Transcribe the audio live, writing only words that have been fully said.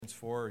Philippians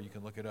 4, or you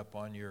can look it up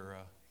on your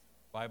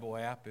Bible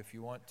app if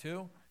you want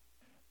to.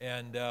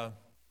 And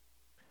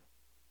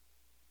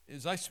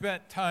as I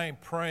spent time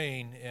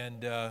praying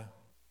and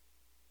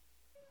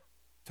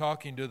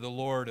talking to the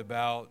Lord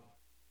about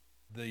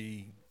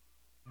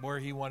where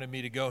He wanted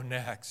me to go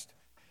next,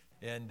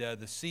 and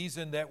the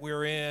season that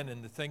we're in,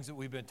 and the things that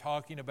we've been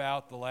talking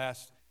about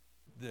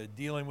the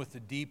dealing with the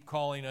deep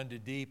calling unto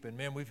deep, and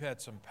man, we've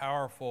had some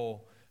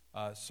powerful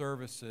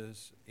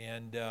services,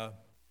 and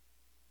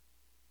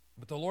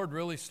but the Lord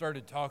really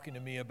started talking to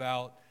me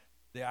about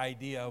the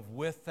idea of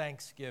with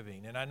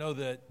thanksgiving. And I know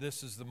that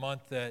this is the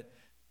month that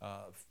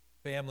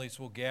families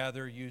will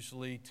gather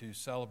usually to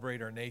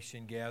celebrate, our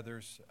nation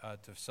gathers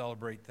to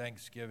celebrate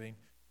Thanksgiving.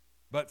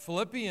 But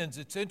Philippians,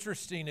 it's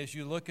interesting as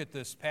you look at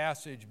this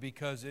passage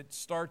because it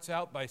starts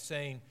out by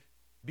saying,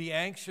 be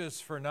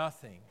anxious for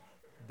nothing.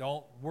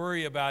 Don't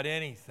worry about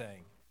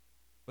anything.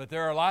 But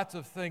there are lots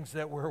of things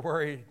that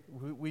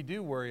we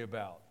do worry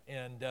about.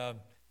 And,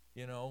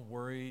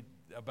 worry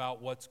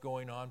about what's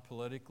going on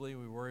politically.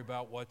 We worry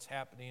about what's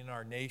happening in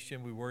our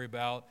nation. We worry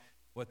about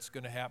what's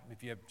going to happen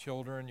if you have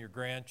children, your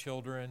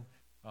grandchildren,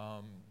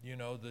 all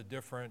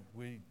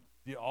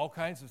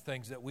kinds of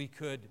things that we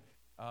could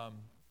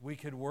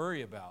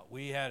worry about.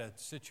 We had a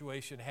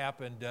situation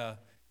happened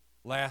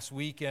last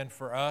weekend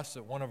for us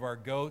at one of our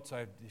goats.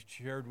 I've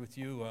shared with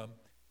you,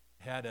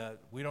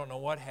 we don't know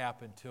what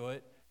happened to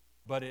it,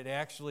 but it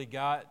actually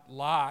got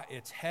locked.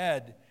 Its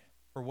head,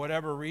 for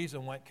whatever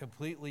reason, went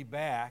completely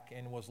back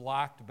and was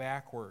locked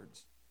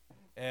backwards.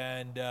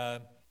 And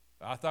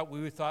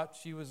we thought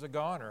she was a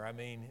goner. I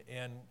mean,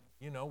 and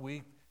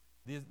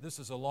this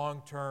is a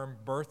long-term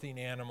birthing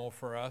animal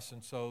for us,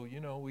 and so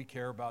we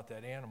care about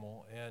that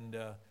animal. And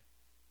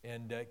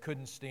it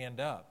couldn't stand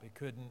up.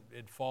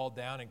 It'd fall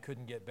down and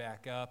couldn't get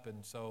back up,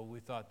 and so we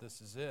thought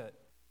this is it.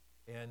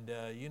 And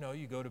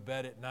you go to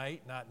bed at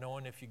night not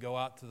knowing if you go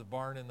out to the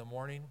barn in the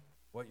morning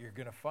what you're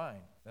going to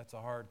find. That's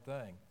a hard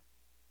thing.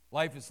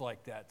 Life is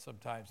like that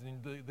sometimes.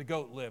 And the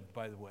goat lived,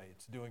 by the way.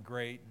 It's doing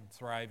great and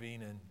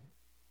thriving, and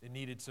it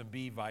needed some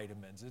B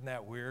vitamins. Isn't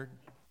that weird?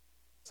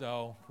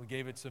 So we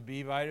gave it some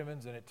B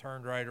vitamins, and it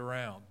turned right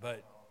around.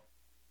 But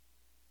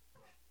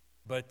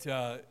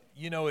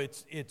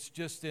it's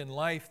just in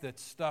life that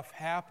stuff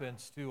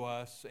happens to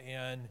us,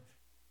 and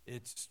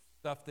it's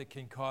stuff that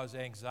can cause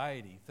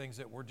anxiety, things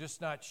that we're just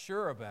not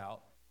sure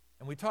about.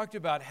 And we talked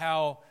about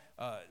how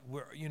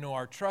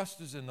our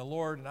trust is in the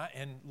Lord,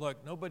 and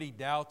look, nobody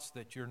doubts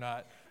that you're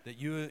not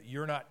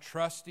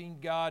trusting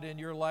God in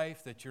your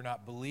life, that you're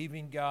not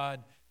believing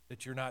God,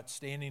 that you're not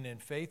standing in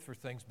faith for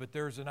things. But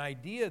there's an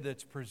idea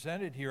that's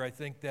presented here, I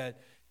think,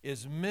 that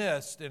is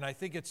missed, and I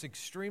think it's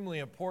extremely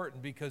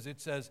important because it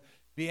says,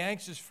 be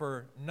anxious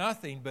for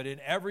nothing, but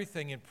in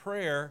everything in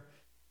prayer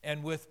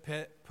and with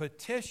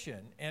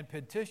petition.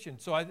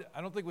 So I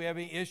don't think we have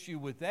any issue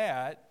with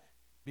that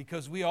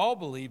because we all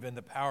believe in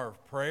the power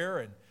of prayer,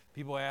 and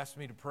people ask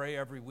me to pray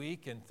every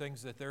week and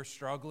things that they're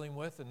struggling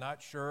with and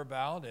not sure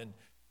about. And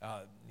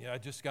I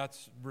just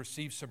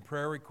received some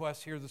prayer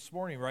requests here this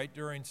morning right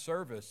during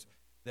service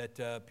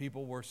that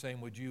people were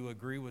saying, would you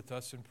agree with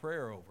us in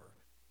prayer over?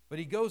 But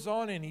he goes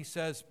on and he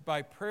says,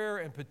 by prayer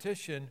and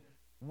petition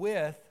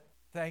with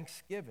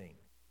thanksgiving.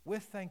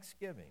 With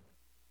thanksgiving.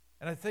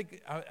 And I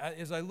think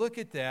as I look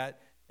at that,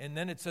 and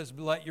then it says,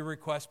 let your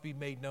request be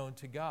made known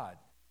to God.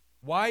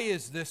 Why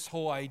is this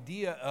whole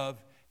idea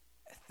of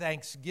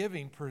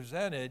thanksgiving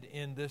presented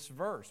in this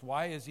verse?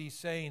 Why is he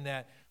saying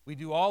that we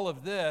do all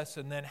of this,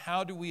 and then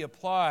how do we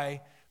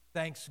apply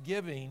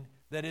thanksgiving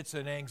that it's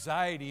an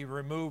anxiety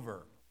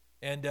remover?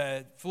 And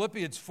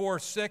Philippians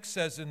 4:6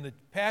 says in the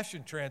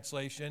Passion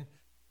Translation,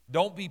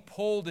 don't be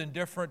pulled in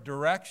different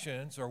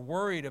directions or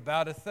worried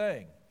about a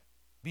thing.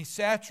 Be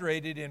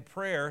saturated in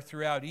prayer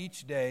throughout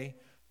each day,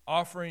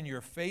 offering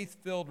your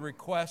faith-filled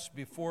requests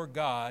before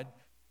God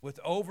with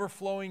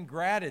overflowing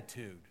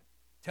gratitude.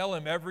 Tell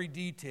Him every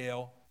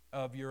detail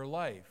of your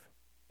life.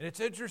 And it's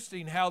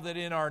interesting how that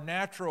in our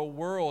natural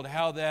world,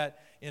 how that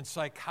in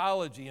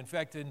psychology, in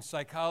fact, in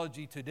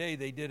Psychology Today,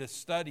 they did a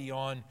study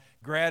on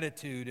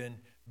gratitude and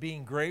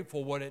being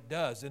grateful, what it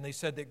does. And they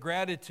said that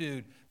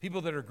gratitude,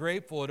 people that are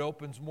grateful, it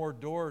opens more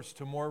doors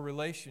to more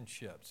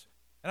relationships.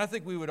 And I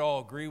think we would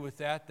all agree with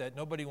that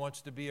nobody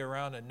wants to be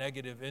around a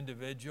negative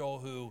individual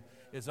who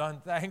is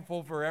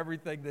unthankful for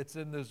everything that's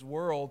in this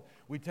world.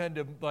 We tend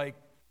to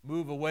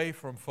move away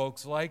from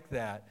folks like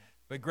that.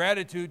 But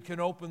gratitude can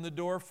open the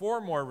door for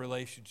more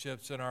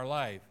relationships in our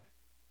life.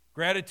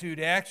 Gratitude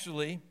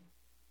actually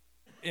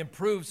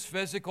improves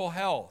physical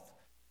health.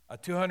 A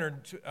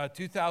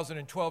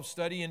 2012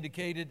 study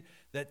indicated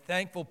that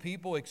thankful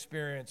people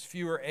experience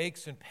fewer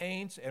aches and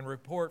pains and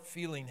report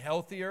feeling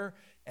healthier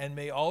and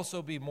may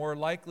also be more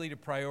likely to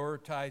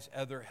prioritize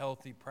other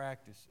healthy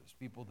practices.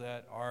 People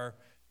that are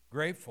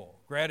grateful.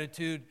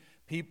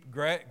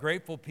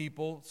 Grateful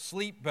people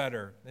sleep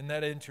better. Isn't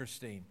that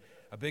interesting?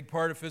 A big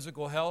part of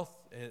physical health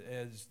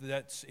is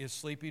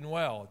sleeping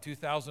well. A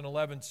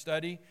 2011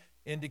 study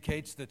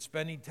indicates that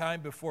spending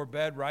time before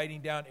bed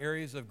writing down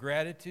areas of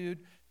gratitude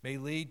may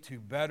lead to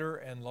better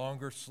and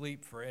longer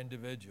sleep for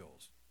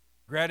individuals.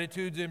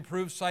 Gratitude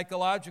improves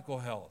psychological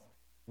health.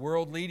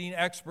 World-leading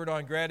expert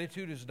on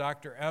gratitude is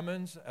Dr.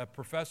 Emmons, a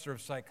professor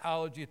of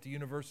psychology at the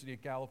University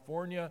of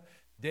California,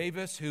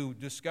 Davis, who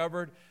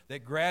discovered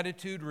that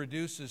gratitude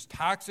reduces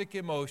toxic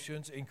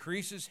emotions,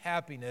 increases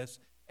happiness,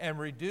 and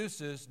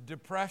reduces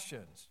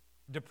depression.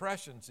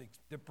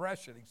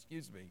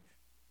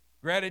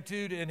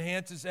 Gratitude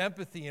enhances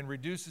empathy and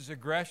reduces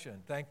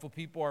aggression. Thankful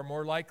people are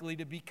more likely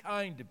to be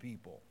kind to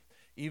people,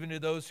 even to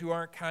those who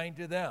aren't kind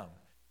to them.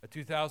 A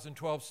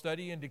 2012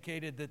 study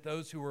indicated that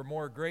those who were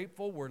more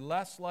grateful were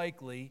less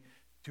likely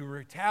to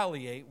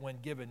retaliate when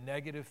given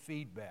negative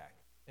feedback.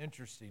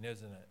 Interesting,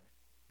 isn't it?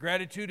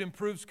 Gratitude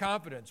improves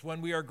confidence.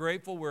 When we are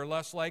grateful, we're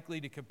less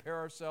likely to compare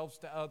ourselves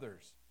to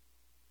others.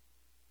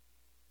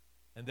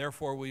 And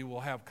therefore, we will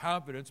have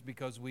confidence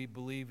because we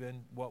believe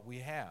in what we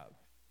have.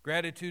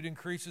 Gratitude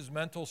increases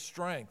mental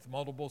strength.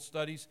 Multiple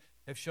studies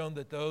have shown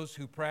that those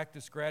who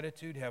practice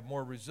gratitude have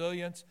more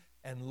resilience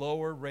and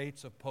lower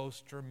rates of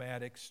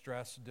post-traumatic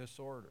stress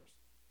disorders.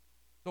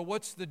 So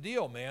what's the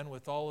deal, man,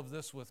 with all of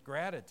this with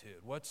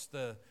gratitude? What's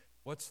the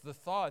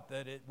thought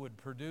that it would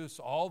produce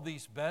all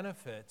these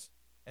benefits?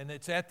 And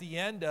it's at the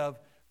end of,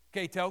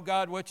 okay, tell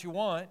God what you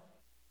want,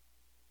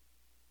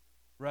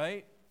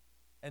 right?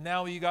 And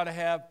now you got to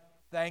have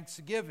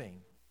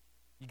thanksgiving.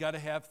 You got to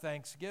have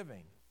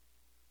thanksgiving.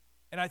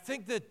 And I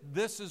think that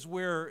this is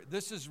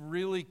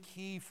really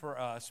key for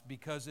us,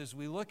 because as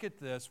we look at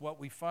this, what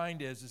we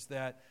find is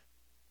that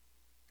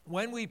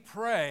when we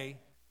pray,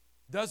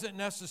 doesn't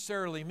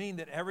necessarily mean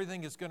that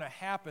everything is going to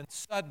happen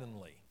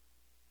suddenly,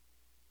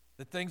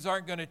 that things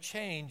aren't going to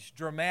change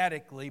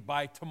dramatically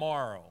by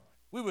tomorrow.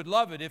 We would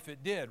love it if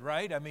it did,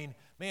 right? I mean,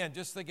 man,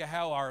 just think of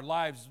how our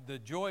lives, the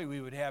joy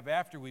we would have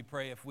after we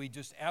pray if we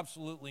just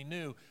absolutely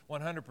knew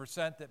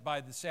 100% that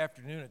by this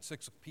afternoon at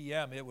 6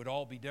 p.m. it would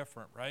all be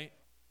different, right?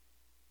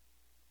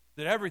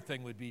 That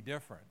everything would be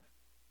different.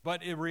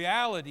 But in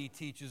reality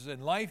teaches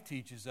and life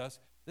teaches us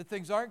that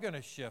things aren't going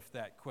to shift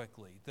that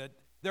quickly, that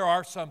there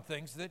are some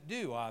things that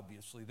do,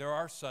 obviously. There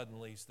are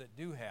suddenlies that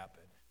do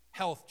happen.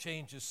 Health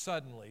changes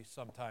suddenly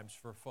sometimes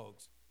for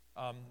folks.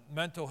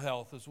 Mental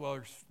health as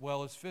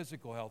well as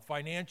physical health.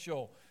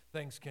 Financial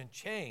things can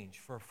change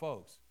for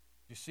folks.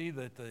 You see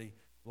that the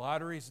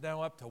lottery is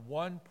now up to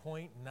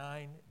 $1.9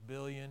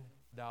 billion.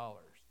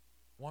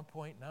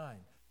 1.9.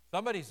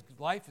 Somebody's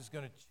life is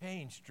going to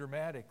change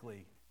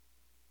dramatically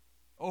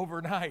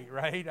overnight,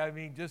 right? I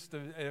mean, just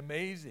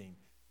amazing.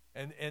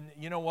 And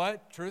you know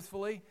what?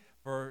 Truthfully,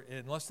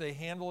 unless they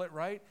handle it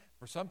right,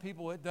 for some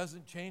people it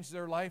doesn't change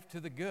their life to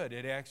the good.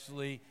 It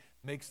actually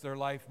makes their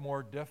life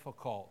more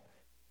difficult.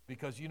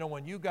 Because, you know,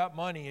 when you got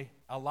money,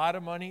 a lot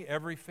of money,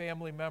 every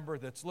family member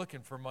that's looking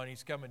for money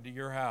is coming to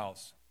your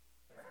house.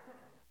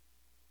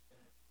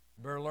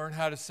 You better learn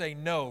how to say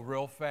no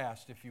real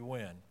fast if you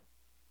win.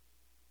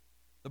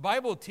 The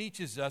Bible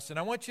teaches us, and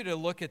I want you to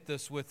look at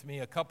this with me,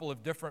 a couple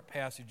of different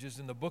passages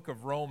in the book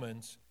of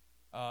Romans,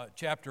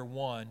 chapter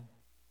 1.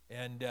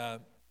 And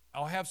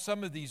I'll have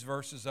some of these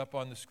verses up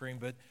on the screen,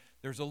 but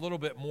there's a little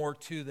bit more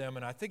to them,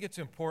 and I think it's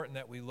important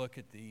that we look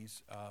at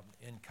these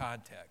in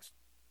context.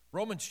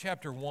 Romans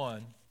chapter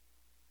 1,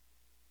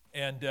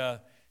 and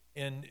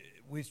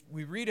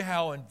we read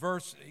how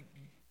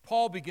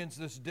Paul begins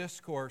this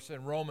discourse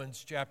in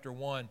Romans chapter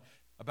 1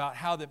 about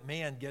how that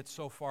man gets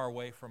so far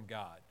away from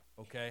God,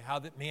 okay? How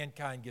that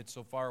mankind gets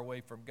so far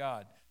away from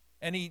God.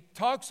 And he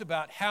talks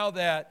about how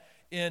that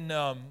in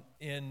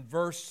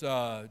verse,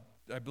 I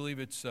believe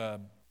it's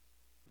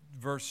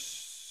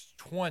verse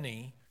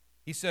 20,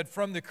 he said,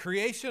 "From the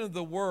creation of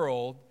the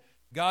world,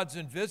 God's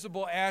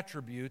invisible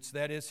attributes,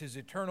 that is, his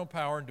eternal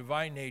power and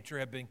divine nature,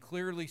 have been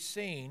clearly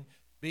seen,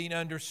 being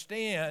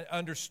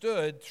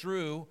understood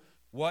through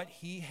what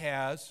he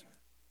has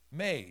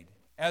made.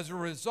 As a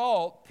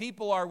result,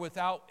 people are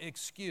without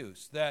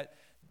excuse." That,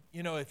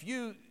 you know, if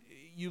you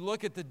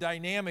look at the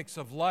dynamics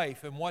of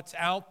life and what's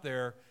out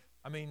there,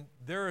 I mean,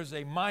 there is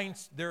a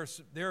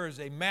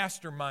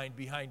mastermind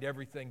behind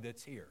everything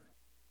that's here.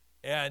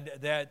 And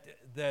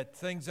that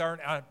things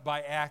aren't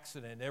by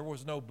accident. There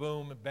was no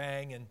boom and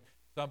bang and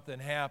something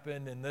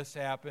happened and this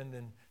happened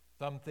and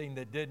something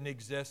that didn't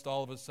exist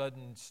all of a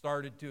sudden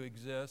started to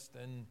exist,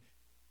 and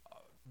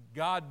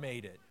God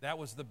made it. That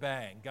was the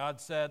bang. God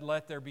said,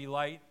 "Let there be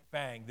light,"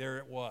 bang, there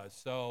it was.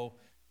 So,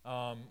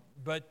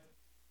 but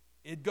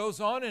it goes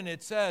on and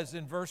it says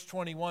in verse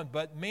 21,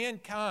 "But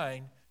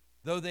mankind,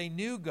 though they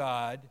knew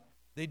God,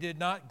 they did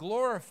not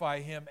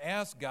glorify him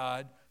as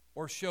God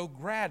or show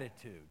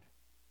gratitude."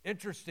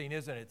 Interesting,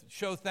 isn't it?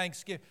 Show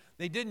thanksgiving.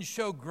 They didn't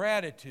show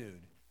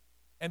gratitude.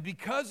 And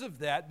because of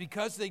that,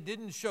 because they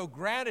didn't show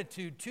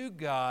gratitude to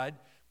God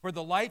for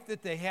the life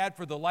that they had,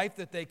 for the life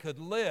that they could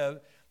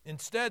live,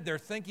 instead their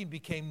thinking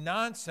became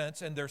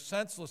nonsense and their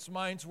senseless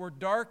minds were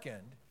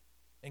darkened.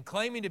 And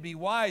claiming to be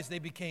wise, they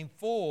became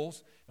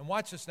fools. And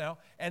watch this now.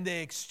 And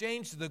they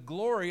exchanged the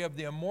glory of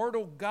the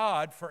immortal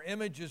God for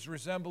images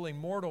resembling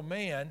mortal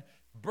man,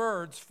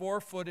 birds,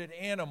 four-footed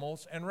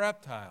animals, and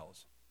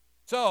reptiles.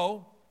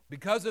 So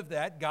Because of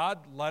that, God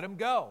let them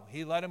go.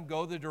 He let them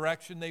go the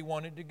direction they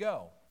wanted to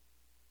go.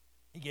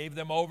 He gave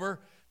them over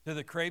to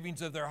the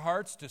cravings of their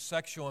hearts, to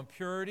sexual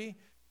impurity,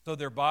 so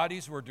their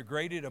bodies were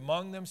degraded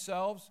among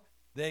themselves.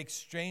 They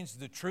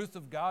exchanged the truth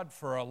of God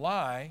for a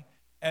lie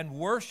and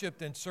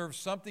worshiped and served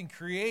something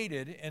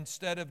created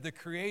instead of the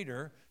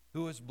Creator,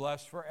 who is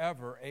blessed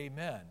forever.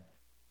 Amen.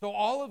 So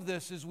all of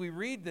this, as we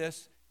read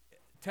this,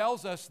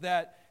 tells us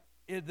that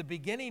at the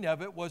beginning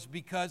of it was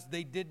because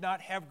they did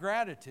not have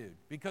gratitude,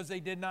 because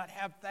they did not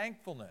have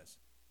thankfulness,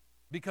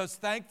 because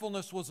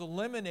thankfulness was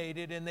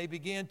eliminated and they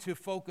began to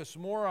focus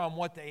more on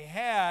what they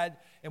had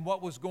and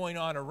what was going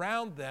on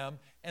around them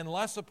and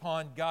less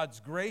upon God's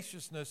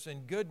graciousness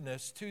and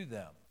goodness to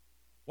them.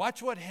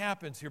 Watch what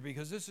happens here,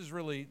 because this is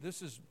really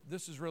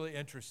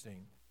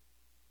interesting.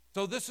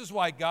 So this is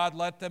why God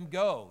let them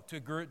go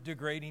to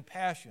degrading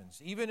passions.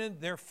 Even in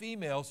their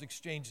females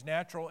exchanged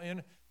natural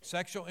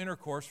sexual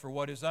intercourse for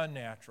what is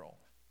unnatural.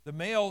 The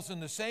males, in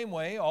the same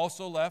way,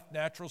 also left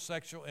natural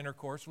sexual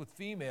intercourse with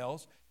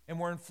females and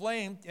were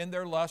inflamed in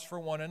their lust for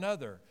one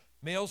another.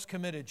 Males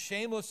committed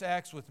shameless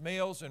acts with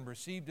males and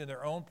received in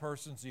their own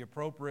persons the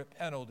appropriate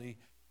penalty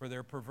for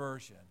their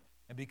perversion.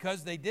 And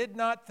because they did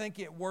not think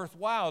it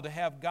worthwhile to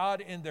have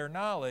God in their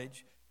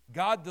knowledge,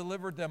 God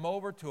delivered them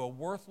over to a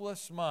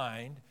worthless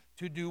mind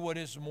to do what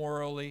is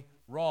morally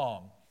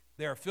wrong.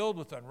 They are filled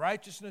with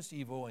unrighteousness,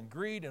 evil, and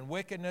greed, and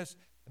wickedness.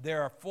 They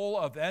are full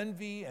of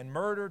envy and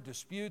murder,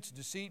 disputes,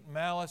 deceit, and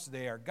malice.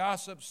 They are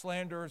gossips,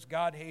 slanderers,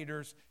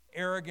 God-haters,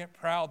 arrogant,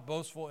 proud,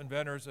 boastful,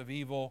 inventors of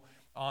evil,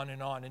 on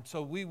and on. And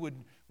so we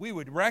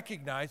would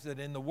recognize that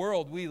in the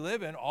world we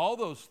live in, all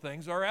those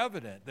things are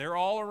evident. They're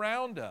all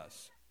around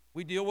us.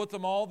 We deal with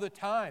them all the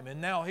time.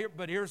 And now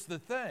here's the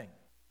thing.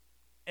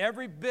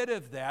 Every bit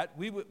of that,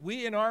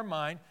 we in our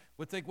mind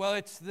would think, well,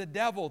 it's the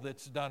devil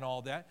that's done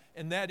all that.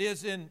 And that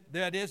is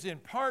in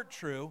part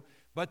true.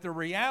 But the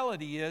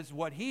reality is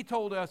what he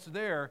told us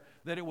there,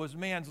 that it was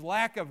man's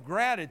lack of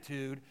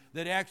gratitude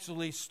that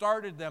actually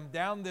started them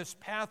down this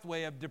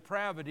pathway of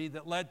depravity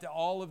that led to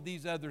all of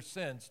these other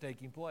sins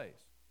taking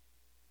place.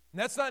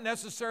 And that's not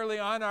necessarily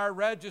on our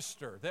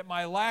register, that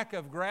my lack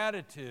of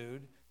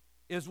gratitude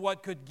is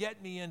what could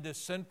get me into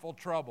sinful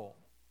trouble.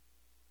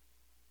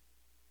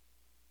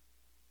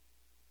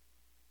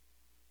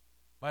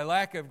 My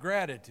lack of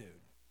gratitude.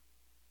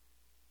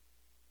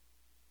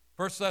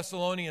 1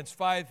 Thessalonians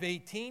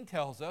 5:18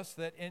 tells us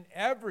that in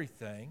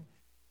everything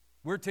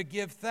we're to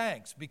give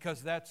thanks,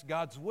 because that's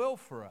God's will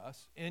for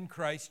us in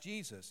Christ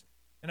Jesus.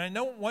 And I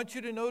want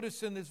you to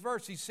notice in this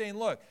verse, he's saying,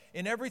 look,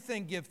 in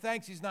everything give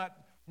thanks. He's not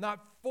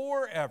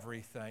for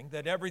everything,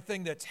 that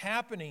everything that's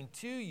happening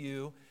to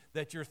you,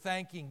 that you're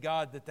thanking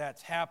God that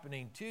that's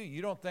happening to you.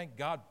 You don't thank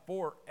God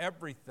for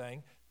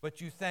everything,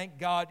 but you thank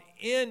God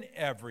in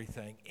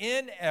everything.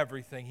 In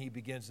everything, he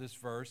begins this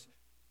verse,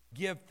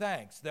 give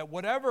thanks. That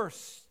whatever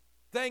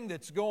thing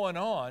that's going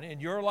on in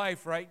your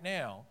life right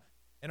now,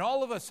 and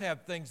all of us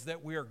have things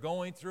that we are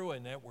going through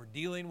and that we're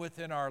dealing with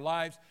in our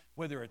lives,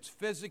 whether it's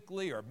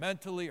physically or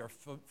mentally or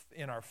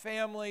in our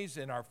families,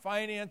 in our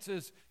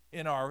finances,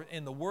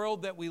 in the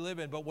world that we live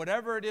in. But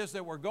whatever it is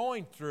that we're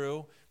going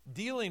through,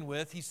 dealing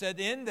with, he said,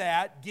 in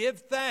that, give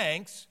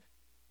thanks,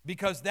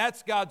 because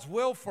that's God's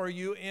will for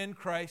you in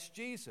Christ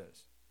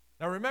Jesus.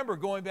 Now remember,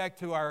 going back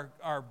to our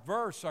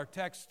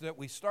text that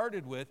we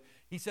started with,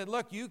 he said,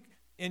 look,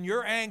 in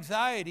your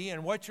anxiety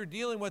and what you're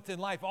dealing with in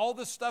life, all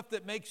the stuff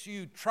that makes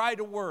you try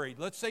to worry,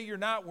 let's say you're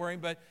not worrying,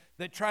 but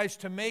that tries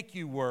to make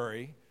you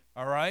worry,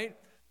 all right?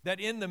 That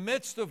in the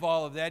midst of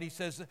all of that, he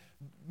says,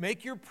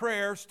 make your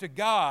prayers to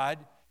God,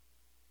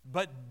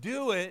 but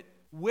do it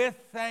with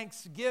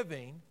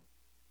thanksgiving,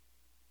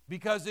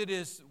 because it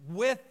is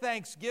with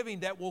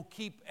thanksgiving that will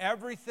keep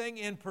everything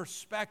in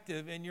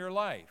perspective in your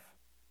life.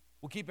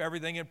 Will keep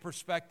everything in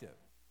perspective.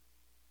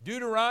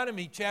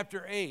 Deuteronomy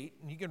chapter 8,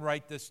 and you can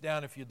write this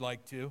down if you'd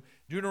like to.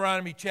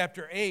 Deuteronomy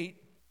chapter 8,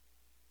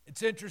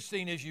 it's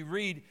interesting as you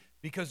read,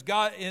 because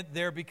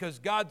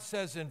God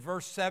says in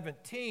verse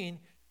 17,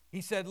 he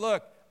said,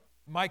 look,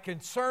 my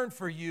concern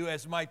for you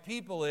as my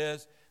people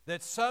is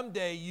that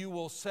someday you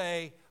will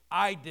say,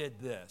 I did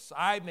this,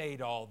 I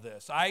made all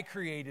this, I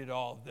created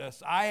all of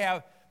this, I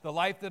have the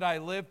life that I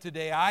live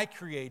today, I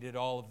created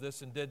all of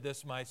this and did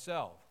this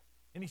myself.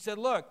 And he said,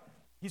 look,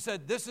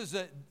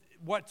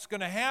 what's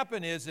going to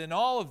happen is in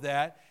all of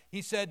that,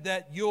 he said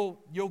that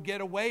you'll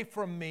get away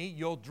from me,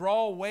 you'll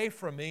draw away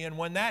from me, and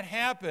when that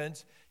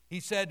happens,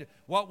 he said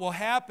what will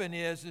happen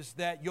is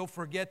that you'll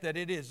forget that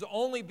it is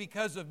only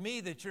because of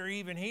me that you're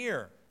even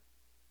here.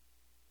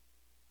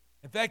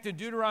 In fact, in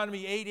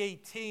Deuteronomy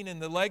 8:18 in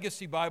the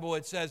Legacy Bible,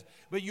 it says,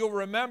 but you'll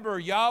remember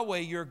Yahweh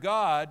your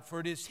God, for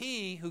it is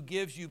he who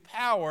gives you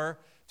power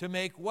to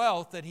make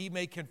wealth, that he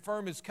may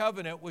confirm his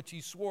covenant which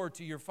he swore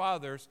to your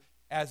fathers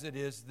as it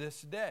is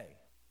this day.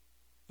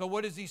 So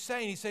what is he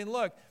saying? He's saying,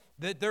 look,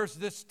 that there's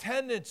this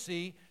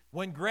tendency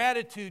when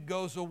gratitude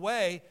goes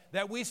away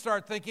that we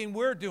start thinking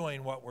we're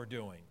doing what we're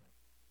doing,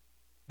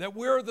 that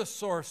we're the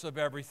source of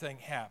everything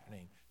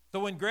happening. So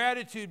when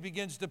gratitude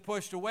begins to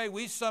push away,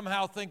 we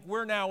somehow think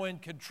we're now in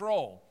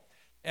control.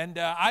 And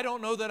I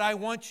don't know that I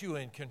want you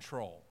in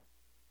control.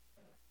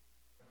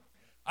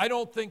 I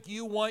don't think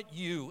you want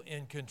you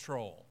in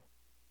control.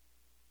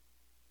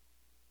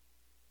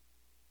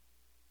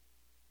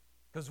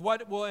 Because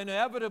what will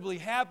inevitably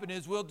happen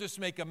is we'll just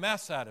make a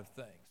mess out of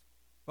things.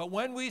 But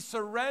when we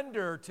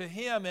surrender to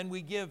Him and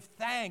we give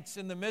thanks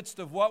in the midst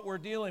of what we're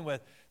dealing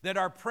with, that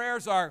our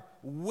prayers are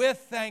with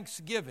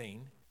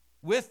thanksgiving,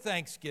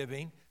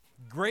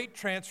 great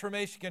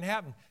transformation can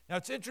happen. Now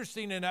it's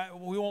interesting, and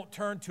we won't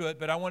turn to it,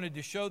 but I wanted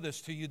to show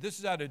this to you. This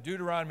is out of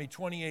Deuteronomy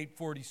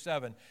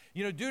 28:47.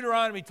 You know,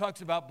 Deuteronomy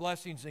talks about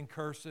blessings and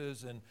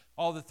curses and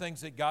all the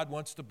things that God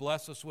wants to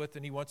bless us with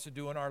and He wants to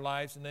do in our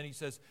lives. And then He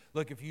says,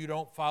 look, if you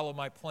don't follow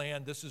my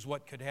plan, this is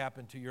what could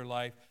happen to your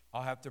life.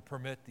 I'll have to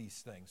permit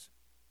these things.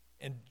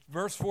 And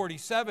verse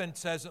 47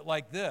 says it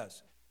like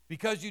this: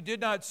 because you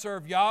did not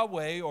serve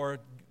Yahweh or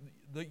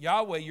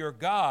Yahweh your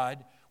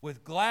God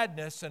with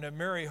gladness and a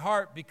merry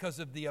heart because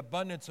of the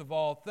abundance of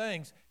all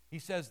things, He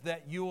says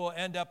that you will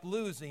end up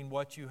losing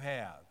what you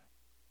have.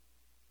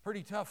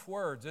 Pretty tough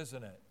words,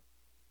 isn't it?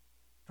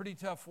 Pretty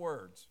tough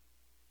words.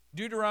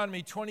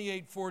 Deuteronomy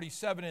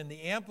 28:47 in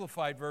the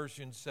Amplified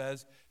Version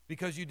says,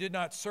 because you did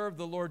not serve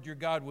the Lord your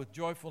God with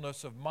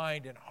joyfulness of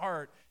mind and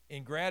heart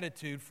in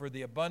gratitude for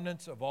the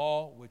abundance of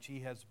all which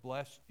He has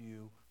blessed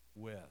you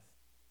with.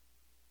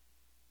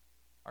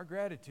 Our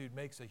gratitude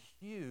makes a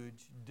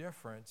huge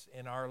difference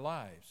in our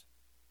lives.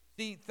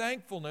 See,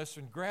 thankfulness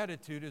and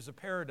gratitude is a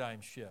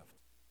paradigm shift.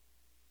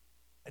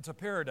 It's a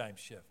paradigm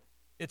shift.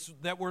 It's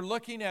that we're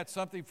looking at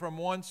something from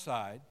one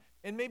side,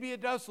 and maybe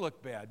it does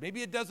look bad.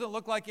 Maybe it doesn't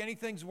look like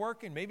anything's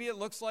working. Maybe it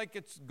looks like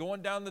it's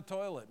going down the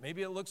toilet.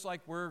 Maybe it looks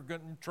like we're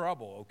getting in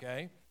trouble,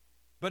 okay?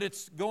 But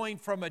it's going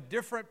from a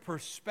different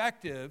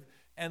perspective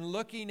and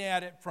looking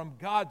at it from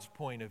God's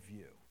point of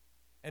view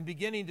and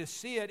beginning to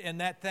see it. And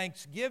that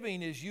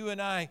thanksgiving is you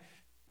and I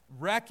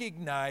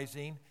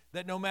recognizing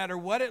that no matter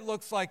what it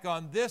looks like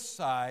on this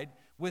side,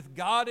 with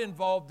God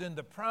involved in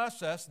the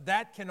process,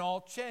 that can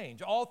all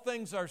change. All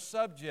things are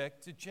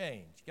subject to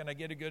change. Can I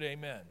get a good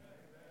amen?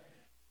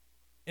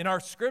 In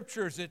our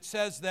scriptures, it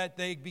says that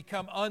they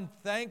become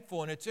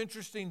unthankful. And it's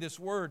interesting, this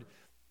word,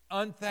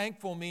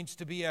 unthankful, means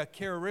to be a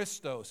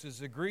charistos, is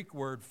the Greek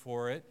word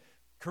for it.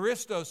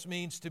 Charistos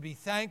means to be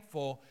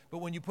thankful, but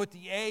when you put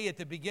the A at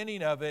the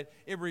beginning of it,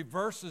 it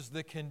reverses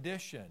the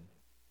condition.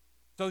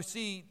 So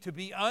see, to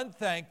be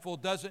unthankful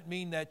doesn't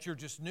mean that you're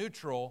just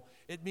neutral.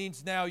 It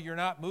means now you're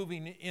not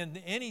moving in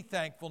any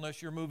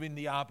thankfulness, you're moving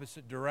the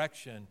opposite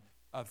direction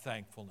of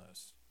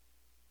thankfulness.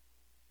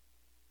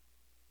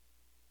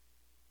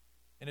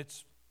 And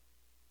it's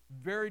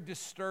very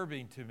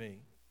disturbing to me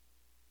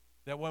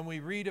that when we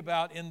read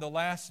about in the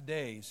last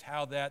days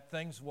how that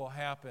things will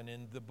happen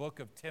in the book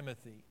of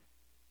Timothy,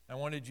 I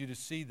wanted you to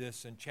see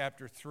this in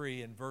chapter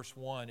 3 and verse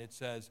 1. It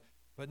says,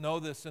 but know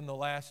this, in the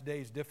last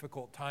days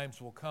difficult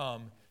times will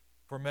come,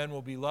 for men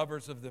will be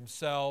lovers of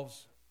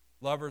themselves,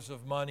 lovers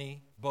of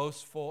money,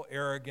 boastful,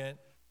 arrogant,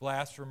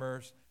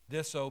 blasphemers,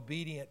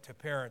 disobedient to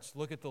parents.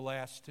 Look at the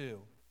last two,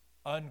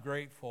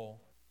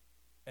 ungrateful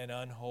and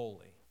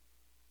unholy.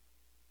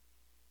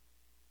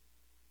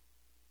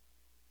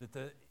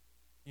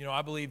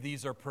 I believe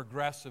these are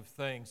progressive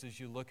things as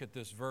you look at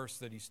this verse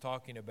that he's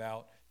talking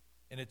about,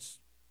 and it's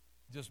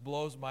just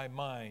blows my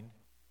mind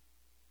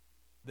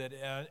that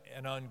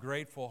an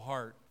ungrateful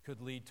heart could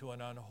lead to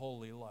an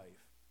unholy life.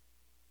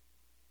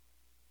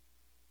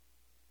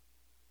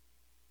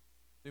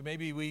 So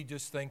maybe we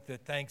just think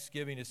that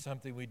Thanksgiving is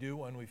something we do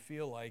when we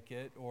feel like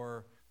it,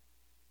 or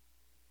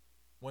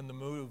when the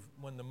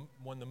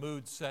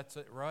mood sets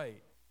it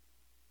right.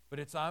 But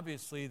it's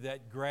obviously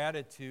that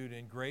gratitude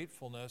and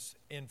gratefulness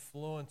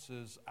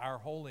influences our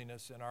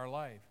holiness in our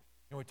life.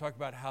 And we talk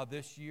about how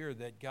this year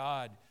that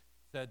God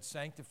said,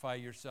 sanctify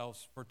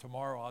yourselves, for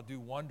tomorrow I'll do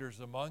wonders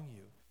among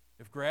you.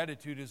 If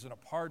gratitude isn't a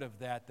part of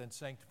that, then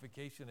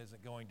sanctification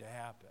isn't going to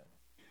happen.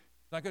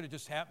 It's not going to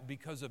just happen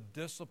because of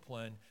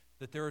discipline,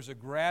 that there is a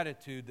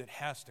gratitude that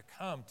has to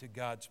come to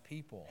God's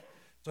people.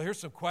 So here's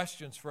some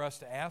questions for us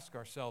to ask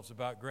ourselves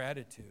about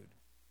gratitude.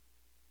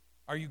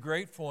 Are you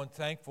grateful and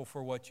thankful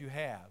for what you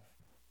have?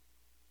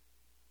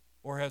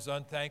 Or has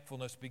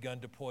unthankfulness begun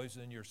to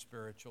poison your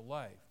spiritual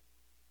life?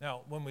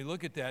 Now, when we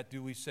look at that,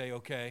 do we say,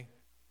 okay,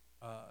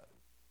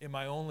 am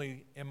I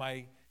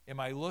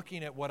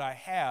looking at what I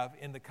have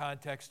in the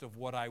context of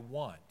what I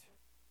want?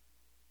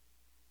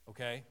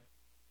 Okay?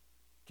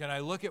 Can I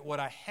look at what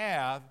I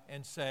have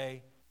and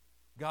say,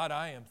 God,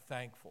 I am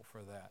thankful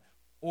for that?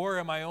 Or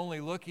am I only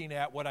looking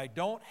at what I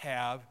don't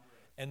have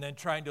and then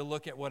trying to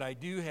look at what I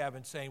do have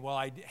and saying, well,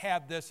 I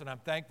have this and I'm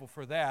thankful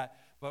for that,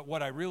 but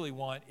what I really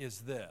want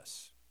is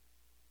this?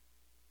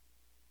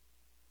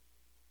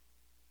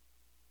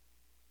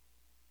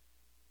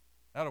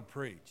 That'll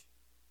preach.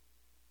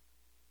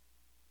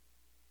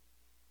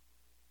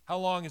 How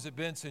long has it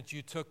been since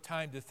you took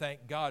time to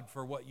thank God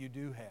for what you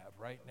do have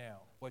right now,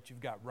 what you've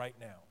got right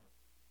now,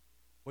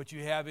 what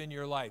you have in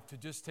your life, to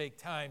just take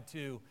time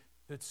to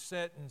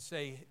sit and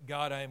say,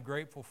 God, I am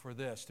grateful for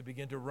this, to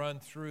begin to run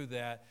through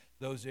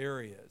those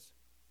areas.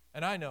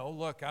 And I know,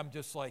 look, I'm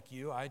just like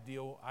you. I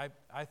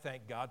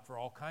thank God for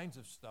all kinds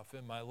of stuff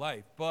in my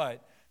life.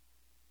 But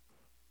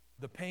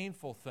the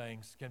painful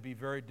things can be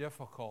very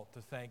difficult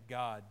to thank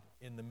God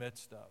in the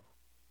midst of.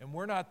 And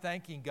we're not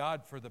thanking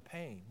God for the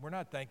pain. We're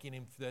not thanking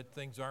Him that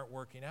things aren't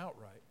working out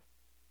right.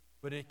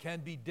 But it can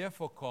be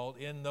difficult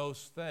in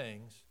those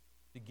things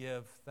to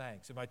give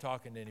thanks. Am I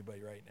talking to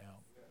anybody right now?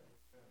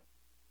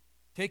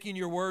 Taking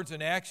your words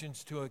and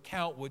actions to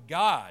account, would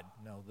God,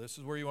 no, this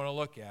is where you want to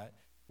look at,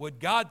 would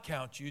God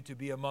count you to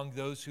be among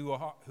those who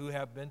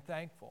have been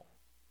thankful?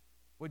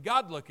 Would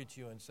God look at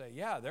you and say,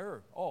 yeah,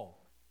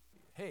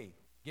 hey,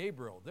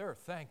 Gabriel,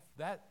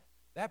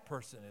 that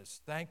person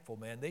is thankful,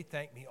 man. They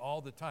thank me all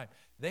the time.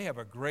 They have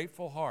a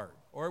grateful heart.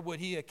 Or would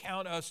He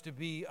account us to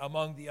be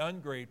among the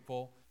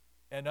ungrateful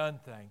and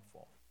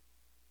unthankful?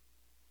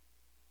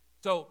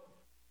 So,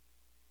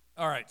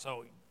 all right,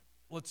 so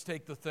let's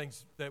take the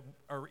things that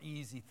are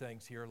easy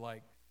things here,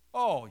 like,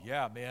 oh,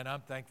 yeah, man,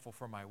 I'm thankful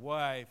for my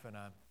wife, and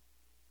I'm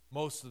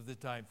most of the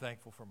time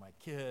thankful for my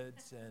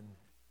kids, and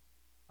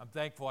I'm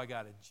thankful I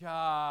got a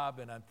job,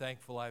 and I'm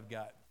thankful I've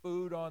got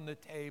food on the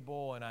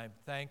table, and I'm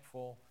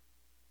thankful,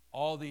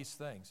 all these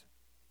things.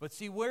 But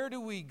see, where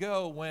do we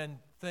go when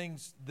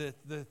things,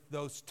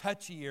 those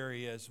touchy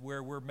areas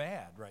where we're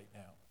mad right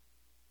now?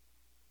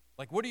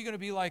 Like, what are you going to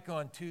be like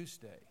on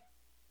Tuesday?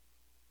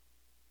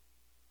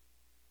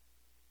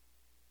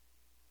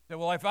 Say,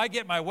 well, if I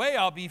get my way,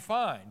 I'll be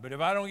fine. But if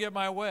I don't get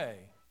my way,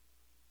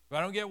 if I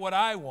don't get what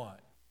I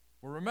want,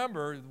 well,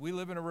 remember, we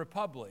live in a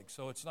republic,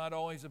 so it's not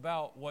always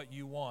about what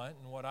you want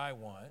and what I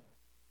want.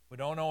 We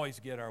don't always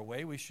get our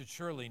way. We should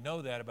surely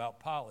know that about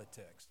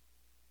politics.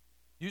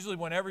 Usually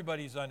when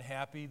everybody's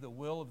unhappy, the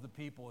will of the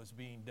people is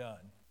being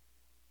done.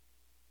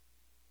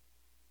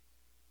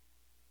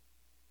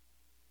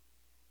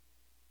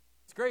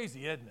 It's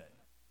crazy, isn't it?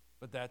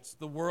 But that's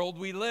the world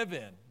we live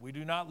in. We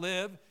do not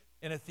live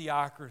in a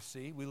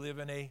theocracy. We live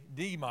in a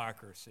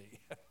democracy.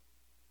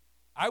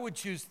 I would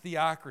choose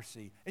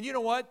theocracy. And you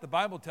know what? The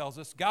Bible tells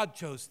us God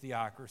chose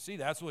theocracy.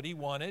 That's what He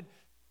wanted.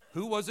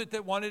 Who was it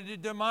that wanted a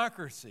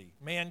democracy?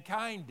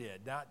 Mankind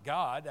did, not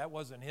God. That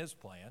wasn't His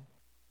plan.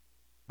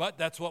 But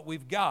that's what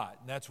we've got,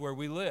 and that's where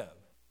we live.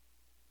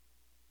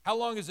 How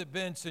long has it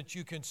been since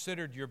you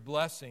considered your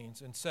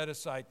blessings and set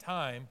aside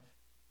time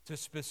to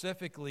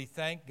specifically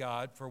thank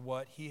God for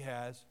what He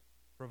has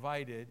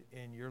provided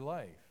in your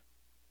life?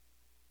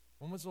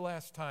 When was the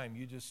last time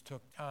you just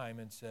took time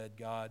and said,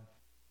 God,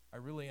 I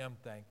really am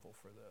thankful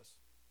for this.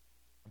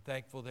 I'm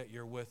thankful that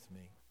you're with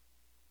me.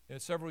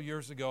 Several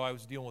years ago, I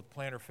was dealing with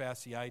plantar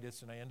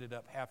fasciitis, and I ended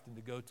up having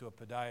to go to a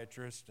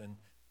podiatrist, and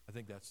I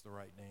think that's the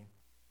right name.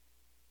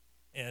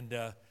 And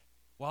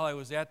while I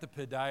was at the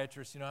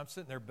podiatrist, I'm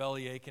sitting there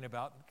belly aching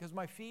because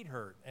my feet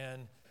hurt,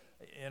 and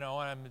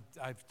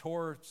I've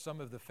tore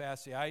some of the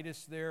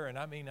fasciitis there, and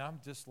I'm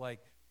just like,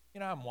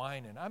 I'm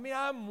whining.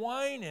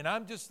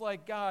 I'm just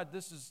like, God,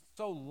 this is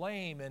so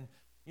lame, and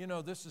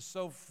this is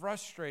so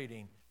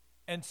frustrating.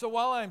 And so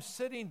while I'm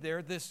sitting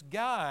there, this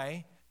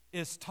guy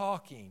is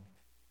talking,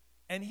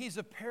 and he's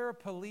a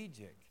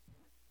paraplegic.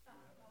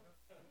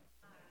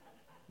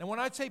 And when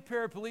I say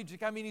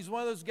paraplegic, I mean he's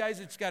one of those guys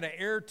that's got an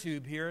air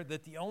tube here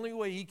that the only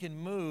way he can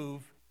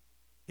move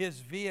his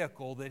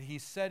vehicle that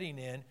he's sitting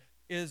in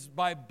is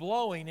by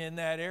blowing in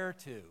that air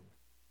tube.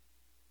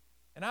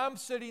 And I'm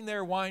sitting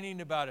there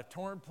whining about a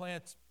torn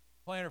plantar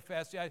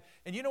fasciitis.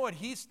 And you know what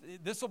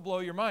this will blow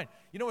your mind.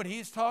 You know what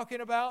he's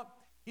talking about?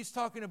 He's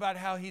talking about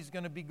how he's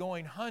going to be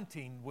going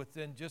hunting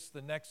within just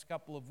the next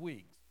couple of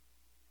weeks.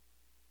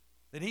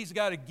 That he's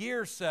got a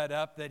gear set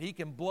up that he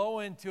can blow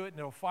into it and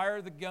it'll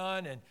fire the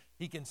gun and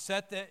he can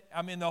set the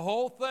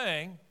whole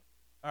thing,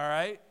 all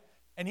right?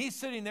 And he's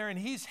sitting there and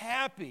he's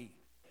happy.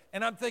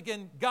 And I'm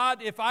thinking,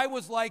 God, if I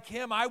was like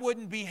him, I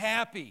wouldn't be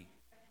happy.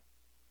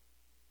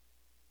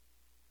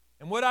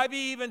 And would I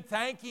be even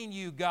thanking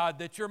you, God,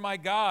 that you're my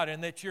God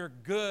and that you're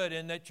good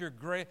and that you're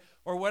great?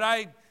 Or would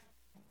I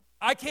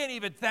can't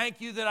even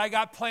thank you that I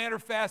got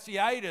plantar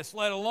fasciitis,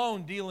 let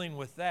alone dealing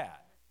with that.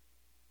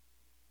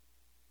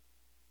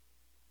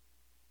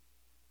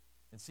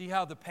 And see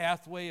how the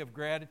pathway of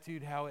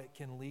gratitude, how it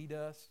can lead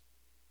us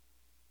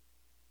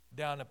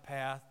down a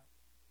path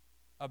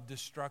of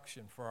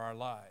destruction for our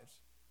lives.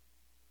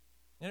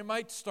 And it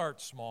might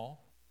start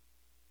small.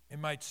 It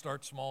might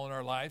start small in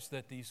our lives,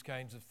 that these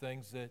kinds of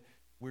things that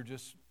we're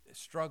just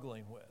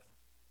struggling with.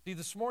 See,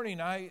 this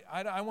morning I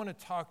want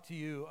to talk to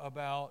you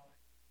about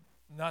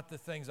not the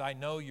things I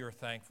know you're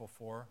thankful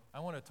for. I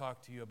want to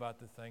talk to you about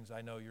the things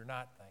I know you're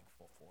not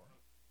thankful for.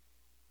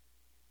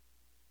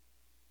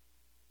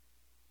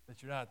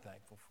 That you're not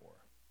thankful for.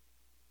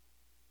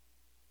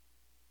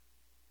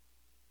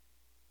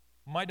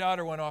 My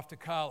daughter went off to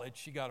college.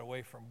 She got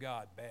away from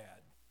God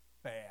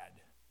bad.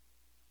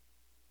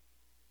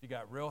 She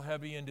got real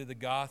heavy into the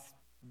goth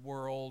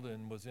world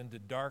and was into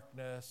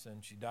darkness,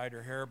 and she dyed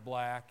her hair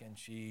black, and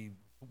she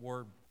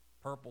wore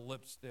purple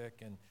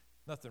lipstick, and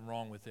nothing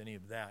wrong with any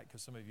of that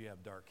because some of you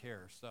have dark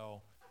hair.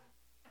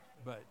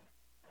 But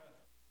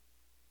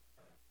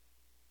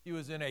she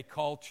was in a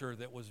culture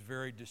that was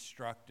very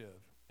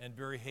destructive and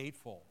very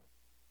hateful.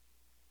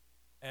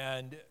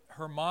 And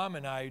her mom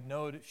and I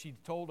know that she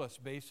told us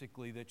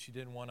basically that she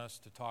didn't want us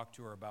to talk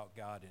to her about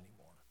God anymore.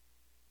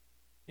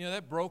 You know,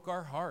 that broke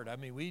our heart. I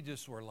mean, we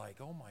just were like,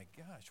 oh my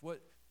gosh,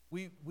 what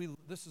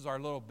this is our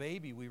little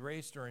baby. We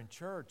raised her in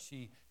church.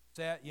 She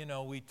sat,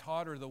 we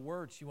taught her the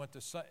word. She went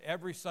to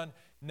every Sunday,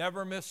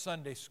 never missed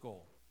Sunday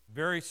school.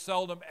 Very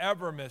seldom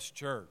ever missed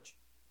church.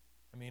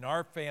 I mean,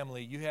 our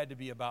family, you had to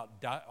be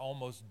about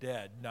almost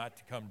dead not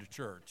to come to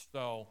church.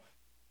 So,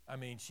 I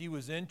mean, she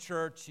was in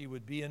church. She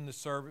would be in the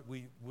service.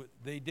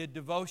 They did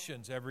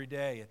devotions every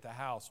day at the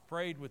house,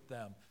 prayed with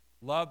them,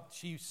 loved.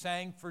 She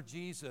sang for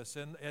Jesus,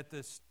 and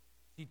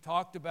she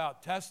talked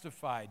about,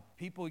 testified.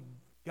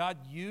 God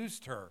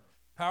used her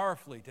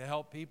powerfully to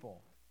help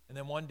people. And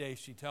then one day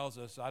she tells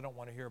us, I don't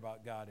want to hear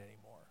about God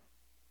anymore.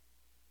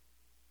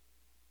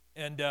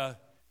 And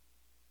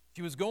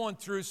she was going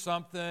through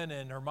something,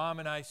 and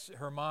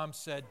her mom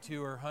said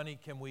to her, honey,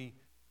 can we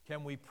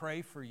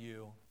pray for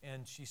you?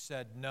 And she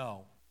said,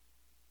 no,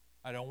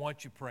 I don't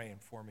want you praying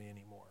for me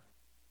anymore.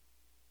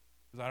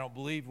 Because I don't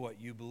believe what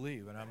you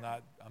believe, and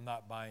I'm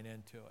not buying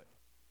into it.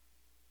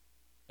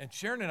 And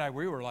Sharon and I,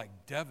 we were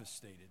like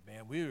devastated,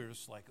 man. We were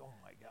just like, oh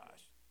my gosh,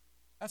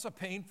 that's a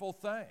painful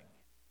thing.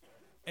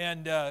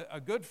 And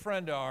a good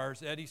friend of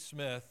ours, Eddie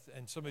Smith,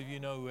 and some of you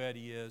know who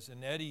Eddie is,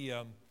 and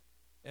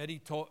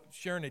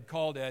Sharon had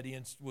called Eddie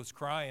and was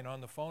crying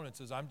on the phone and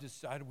says,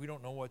 we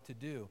don't know what to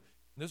do.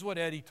 And this is what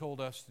Eddie told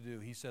us to do.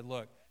 He said,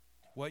 look,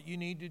 what you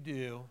need to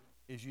do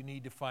is you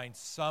need to find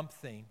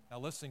something. Now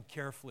listen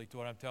carefully to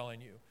what I'm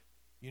telling you.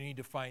 You need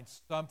to find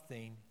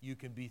something you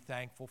can be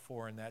thankful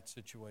for in that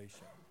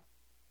situation.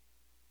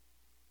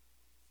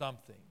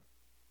 Something.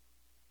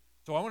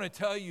 So I want to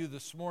tell you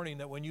this morning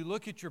that when you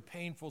look at your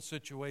painful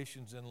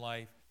situations in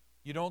life,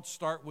 you don't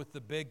start with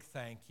the big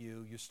thank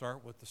you, you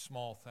start with the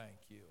small thank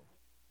you.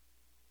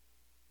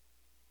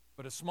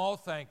 But a small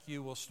thank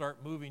you will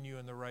start moving you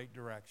in the right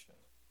direction.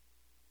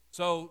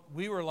 So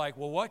we were like,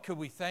 well, what could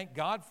we thank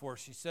God for?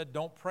 She said,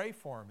 don't pray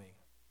for me.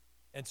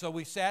 And so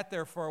we sat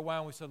there for a while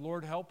and we said,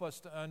 Lord, help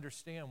us to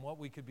understand what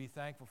we could be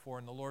thankful for.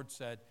 And the Lord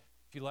said,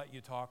 she let you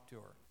talk to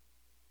her.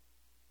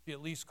 She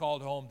at least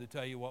called home to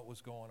tell you what was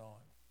going on.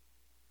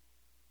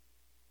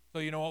 So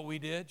you know what we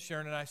did?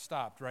 Sharon and I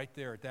stopped right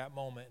there at that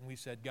moment and we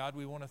said, God,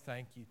 we want to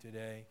thank you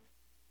today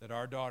that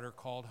our daughter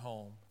called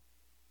home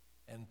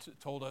and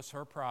told us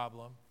her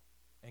problem.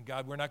 And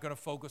God, we're not going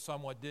to focus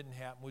on what didn't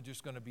happen. We're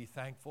just going to be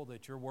thankful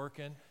that you're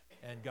working.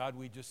 And God,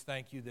 we just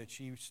thank you that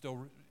she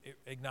still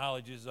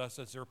acknowledges us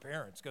as her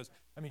parents. Because,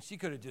 I mean, she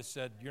could have just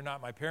said, you're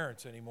not my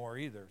parents anymore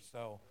either.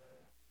 So,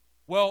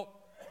 well,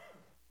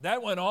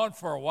 that went on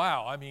for a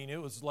while. I mean,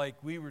 it was like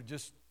we were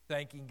just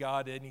thanking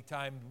God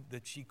anytime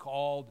that she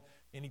called,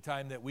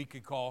 anytime that we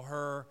could call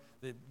her,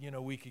 that,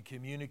 we could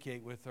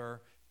communicate with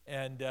her.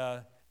 And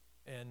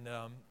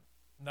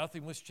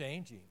nothing was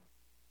changing.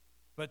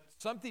 But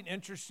something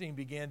interesting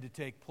began to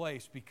take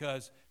place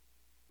because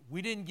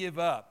we didn't give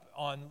up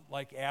on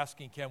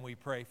asking, can we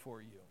pray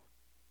for you?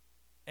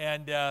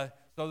 And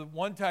so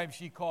one time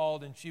she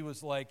called and she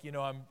was like,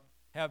 I'm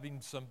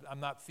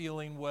not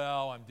feeling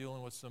well. I'm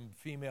dealing with some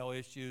female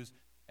issues.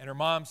 And her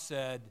mom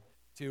said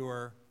to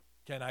her,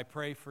 can Daddy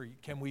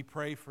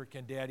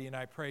and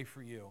I pray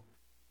for you?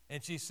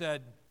 And she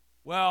said,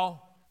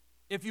 well,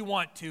 if you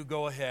want to,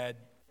 go ahead.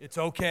 It's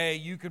okay,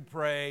 you can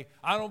pray.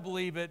 I don't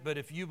believe it, but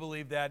if you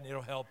believe that and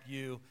it'll help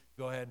you,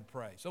 go ahead and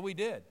pray. So we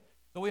did.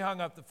 So we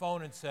hung up the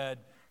phone and said,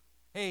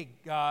 hey,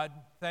 God,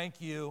 thank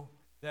you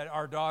that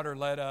our daughter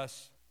let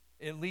us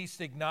at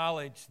least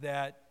acknowledge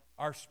that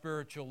our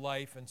spiritual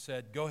life and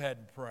said, go ahead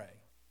and pray.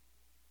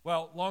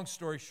 Well, long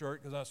story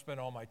short, because I'll spend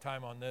all my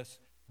time on this,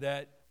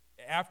 that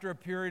after a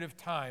period of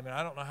time, and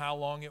I don't know how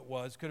long it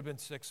was, could have been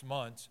 6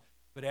 months,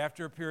 but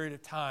after a period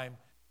of time,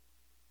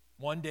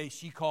 one day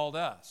she called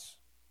us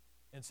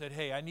and said,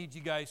 hey, I need you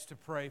guys to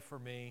pray for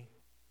me.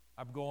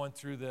 I'm going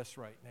through this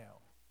right now.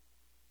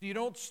 So you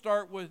don't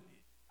start with,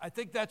 I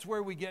think that's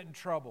where we get in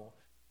trouble.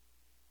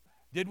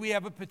 Did we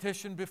have a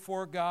petition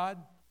before God?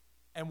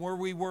 And were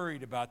we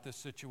worried about this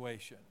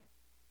situation?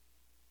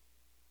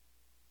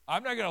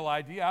 I'm not going to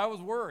lie to you, I was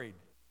worried,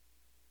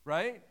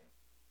 right?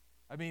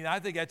 I mean, I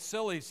think that's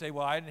silly to say,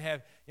 well, I didn't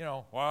have,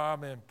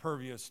 I'm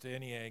impervious to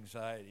any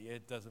anxiety.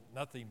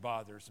 Nothing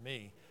bothers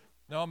me.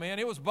 No, man,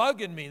 it was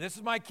bugging me. This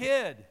is my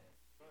kid.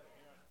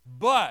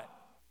 But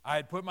I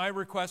had put my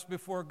request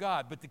before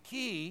God. But the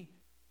key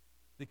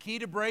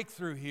to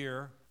breakthrough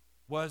here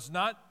was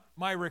not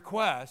my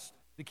request.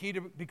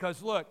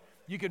 Because look,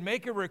 you can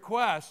make a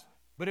request,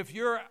 but if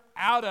you're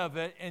out of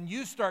it and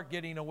you start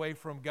getting away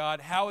from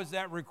God, how is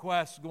that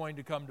request going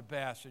to come to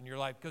pass in your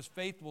life? Because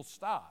faith will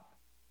stop.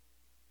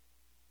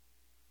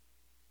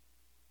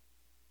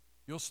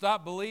 You'll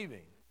stop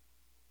believing.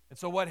 And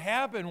so what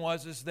happened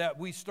is that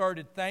we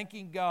started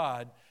thanking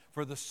God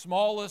for the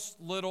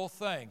smallest little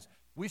things.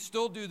 We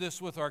still do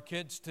this with our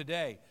kids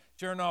today.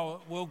 Sharon and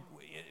I,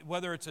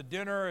 whether it's a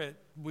dinner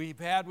we've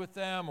had with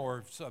them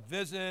or a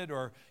visit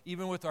or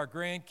even with our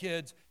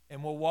grandkids,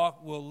 and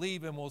we'll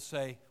leave and we'll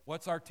say,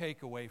 what's our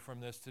takeaway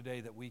from this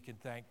today that we can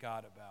thank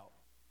God about?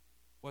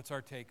 What's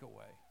our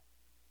takeaway?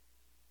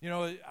 You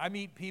know, I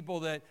meet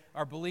people that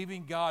are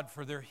believing God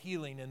for their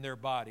healing in their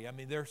body. I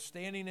mean, they're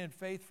standing in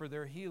faith for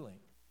their healing.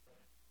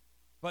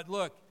 But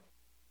look,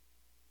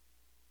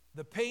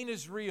 the pain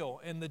is real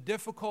and the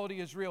difficulty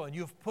is real, and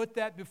you've put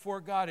that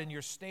before God and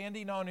you're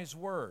standing on His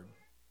Word.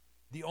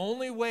 The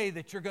only way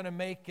that you're going to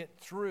make it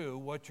through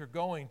what you're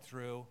going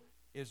through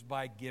is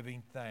by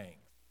giving thanks.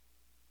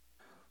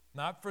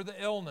 Not for the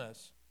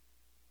illness.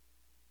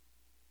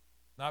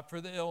 Not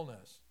for the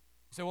illness.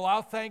 You say, well,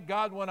 I'll thank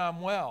God when I'm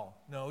well.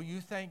 No,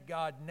 you thank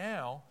God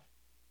now.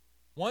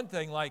 One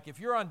thing, like if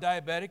you're on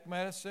diabetic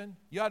medicine,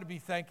 you ought to be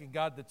thanking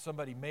God that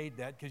somebody made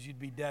that, because you'd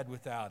be dead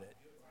without it.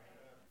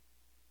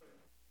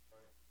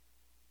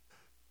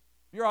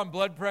 If you're on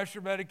blood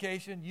pressure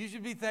medication, you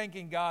should be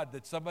thanking God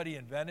that somebody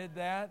invented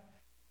that,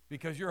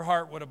 because your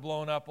heart would have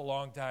blown up a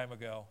long time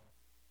ago.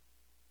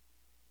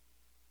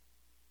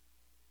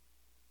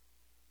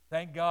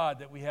 Thank God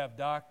that we have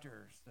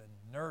doctors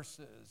and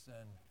nurses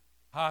and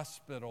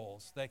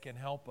hospitals that can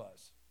help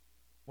us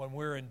when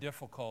we're in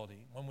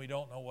difficulty, when we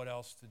don't know what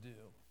else to do.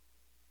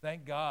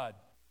 Thank God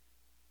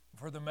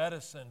for the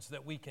medicines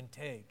that we can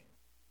take.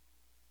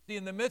 See,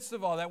 in the midst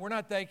of all that, we're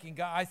not thanking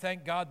God, I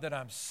thank God that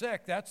I'm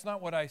sick. That's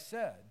not what I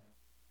said.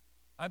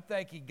 I'm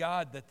thanking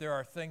God that there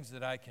are things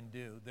that I can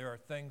do. There are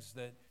things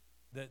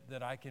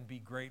that I can be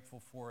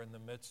grateful for in the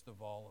midst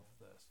of all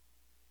of this.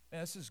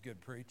 Man, this is good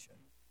preaching.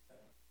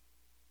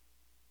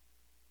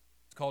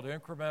 It's called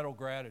incremental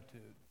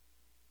gratitude.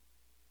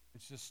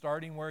 It's just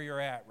starting where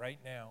you're at right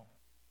now.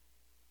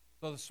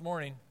 So this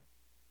morning,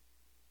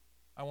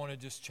 I want to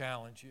just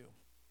challenge you.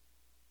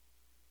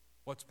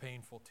 What's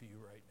painful to you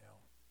right now?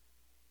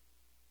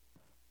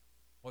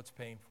 What's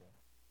painful?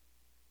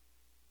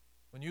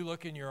 When you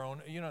look in your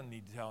own, you don't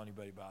need to tell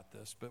anybody about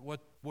this, but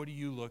what do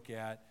you look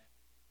at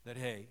that,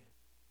 hey,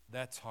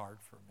 that's hard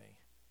for me?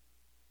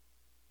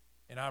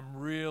 And I'm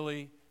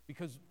really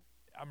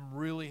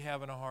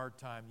having a hard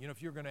time. You know,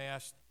 if you're going to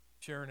ask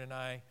Sharon and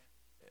I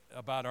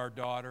about our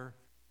daughter,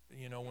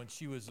 you know, when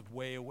she was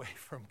way away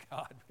from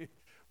God,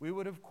 we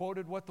would have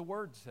quoted what the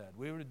Word said.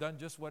 We would have done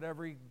just what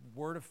every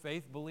word of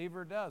faith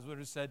believer does. We would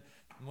have said,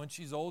 when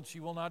she's old, she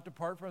will not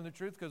depart from the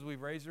truth, because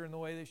we've raised her in the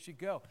way that she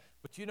go.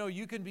 But you know,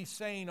 you can be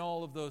saying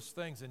all of those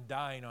things and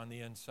dying on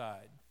the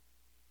inside.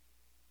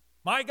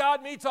 My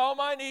God meets all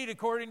my need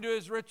according to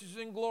His riches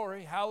and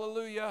glory.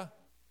 Hallelujah.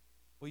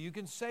 Well, you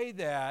can say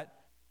that,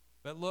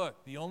 but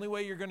look, the only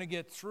way you're going to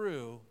get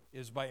through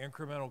is by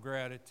incremental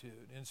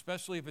gratitude, and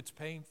especially if it's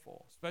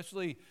painful,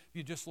 especially if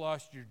you just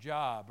lost your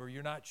job, or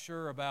you're not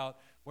sure about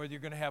whether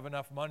you're going to have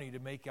enough money to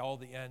make all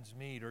the ends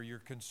meet, or you're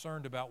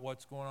concerned about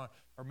what's going on,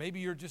 or maybe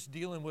you're just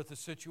dealing with a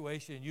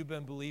situation you've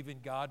been believing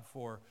God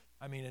for,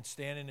 and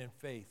standing in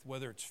faith,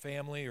 whether it's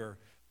family or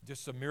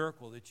just a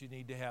miracle that you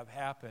need to have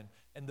happen,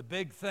 and the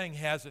big thing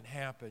hasn't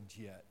happened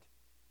yet.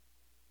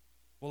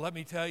 Well, let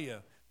me tell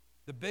you,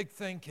 the big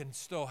thing can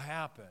still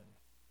happen,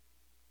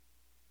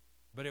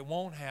 but it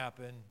won't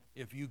happen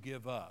if you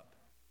give up.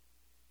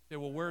 You say,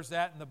 well, where's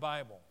that in the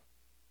Bible?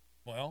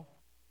 Well,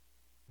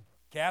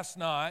 cast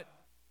not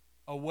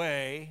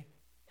away,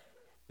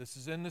 this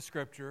is in the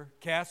Scripture,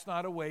 cast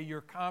not away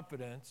your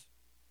confidence,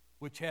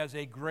 which has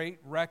a great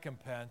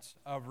recompense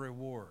of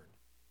reward.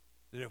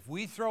 That if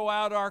we throw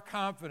out our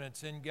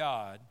confidence in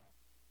God,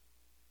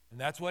 and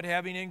that's what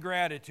having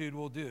ingratitude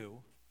will do,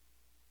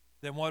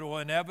 then what will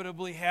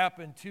inevitably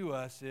happen to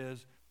us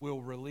is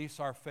we'll release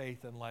our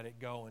faith and let it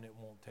go, and it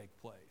won't take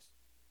place,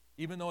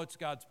 even though it's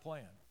God's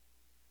plan.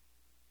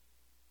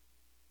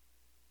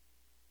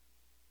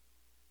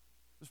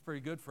 It was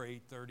pretty good for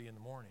 8:30 in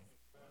the morning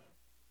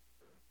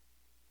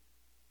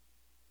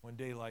when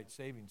daylight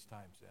savings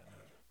time's in.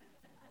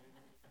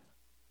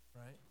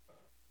 Right?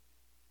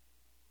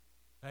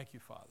 Thank you,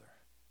 Father.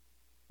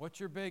 What's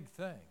your big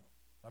thing?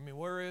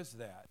 Where is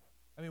that?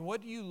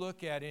 What do you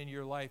look at in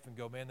your life and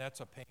go, man,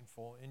 that's a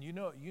painful, and you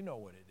know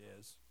what it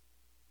is.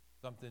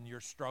 Something you're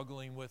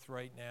struggling with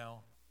right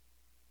now.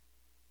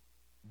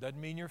 Doesn't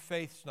mean your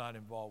faith's not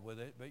involved with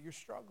it, but you're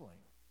struggling.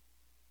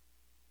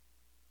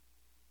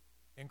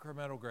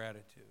 Incremental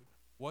gratitude.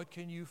 What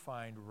can you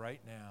find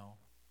right now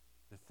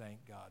to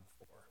thank God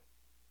for?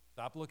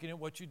 Stop looking at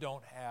what you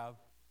don't have.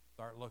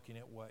 Start looking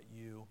at what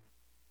you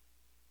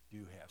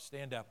do have.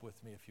 Stand up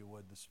with me if you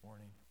would this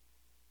morning.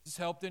 Has this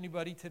helped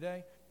anybody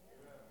today?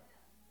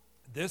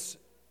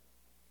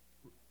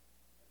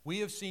 We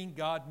have seen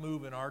God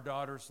move in our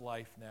daughter's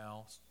life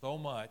now so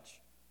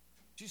much.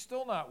 She's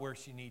still not where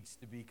she needs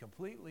to be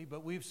completely,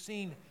 but we've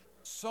seen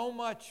so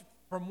much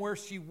from where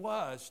she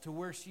was to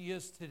where she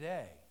is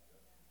today.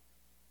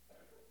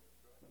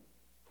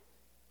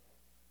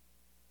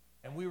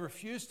 And we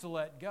refuse to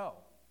let go,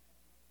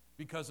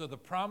 because of the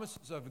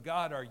promises of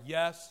God are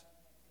yes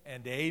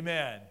and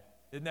amen.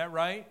 Isn't that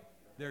right?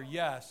 They're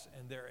yes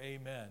and they're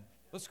amen.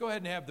 Let's go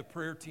ahead and have the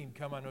prayer team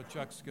come. I know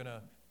Chuck's going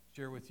to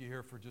share with you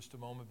here for just a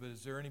moment, but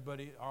is there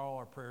anybody, all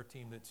our prayer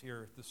team that's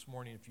here this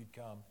morning, if you'd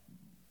come?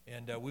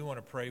 And we want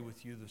to pray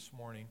with you this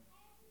morning.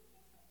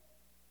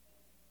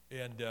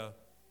 And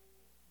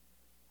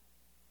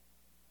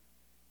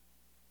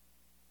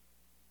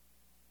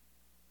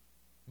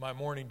my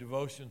morning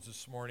devotions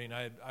this morning,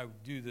 I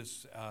do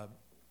this,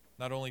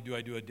 not only do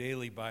I do a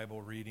daily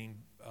Bible reading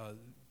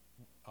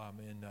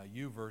in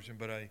YouVersion,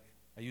 but I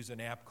use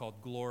an app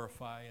called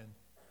Glorify, and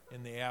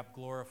in the app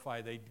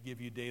Glorify, they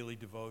give you daily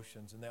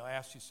devotions, and they'll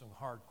ask you some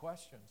hard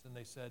questions. And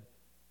they said,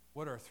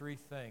 what are 3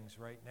 things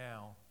right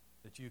now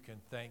that you can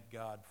thank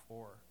God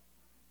for?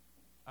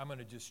 I'm going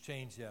to just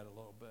change that a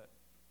little bit.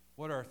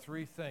 What are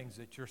 3 things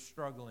that you're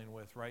struggling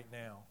with right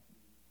now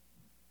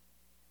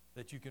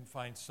that you can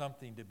find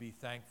something to be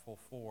thankful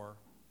for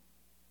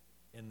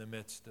in the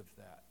midst of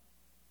that?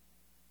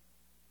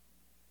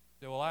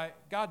 Say, well,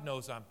 God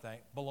knows I'm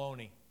thankful.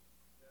 Baloney.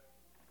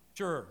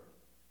 Sure.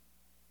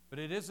 But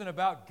it isn't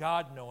about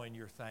God knowing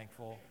you're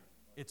thankful.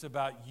 It's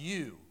about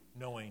you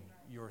knowing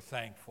you're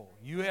thankful.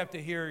 You have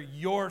to hear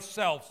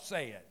yourself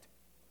say it.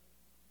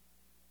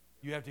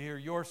 You have to hear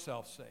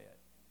yourself say it.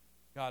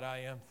 God, I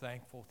am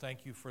thankful.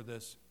 Thank you for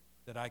this,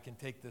 that I can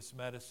take this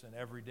medicine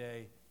every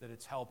day, that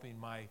it's helping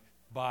my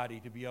body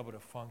to be able to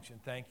function.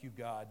 Thank you,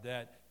 God,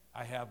 that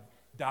I have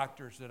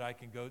doctors that I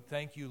can go.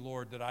 Thank you,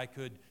 Lord, that I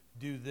could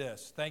do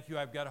this. Thank you,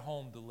 I've got a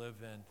home to live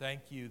in.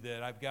 Thank you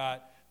that I've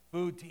got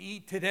food to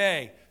eat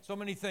today. So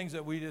many things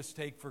that we just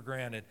take for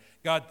granted.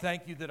 God,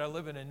 thank you that I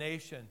live in a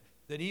nation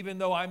that even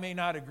though I may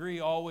not agree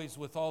always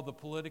with all the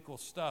political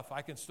stuff,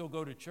 I can still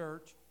go to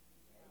church.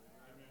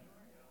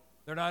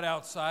 They're not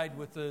outside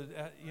with the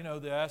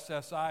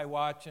SSI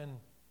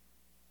watching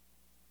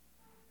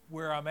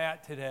where I'm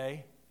at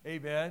today.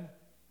 Amen.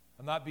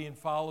 I'm not being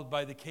followed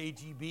by the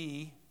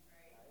KGB.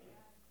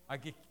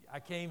 I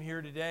came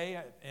here today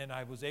and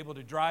I was able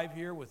to drive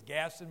here with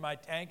gas in my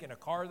tank and a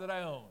car that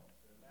I owned.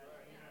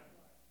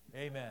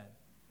 Amen.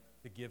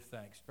 To give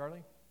thanks.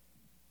 Charlie?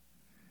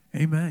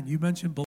 Amen. You mentioned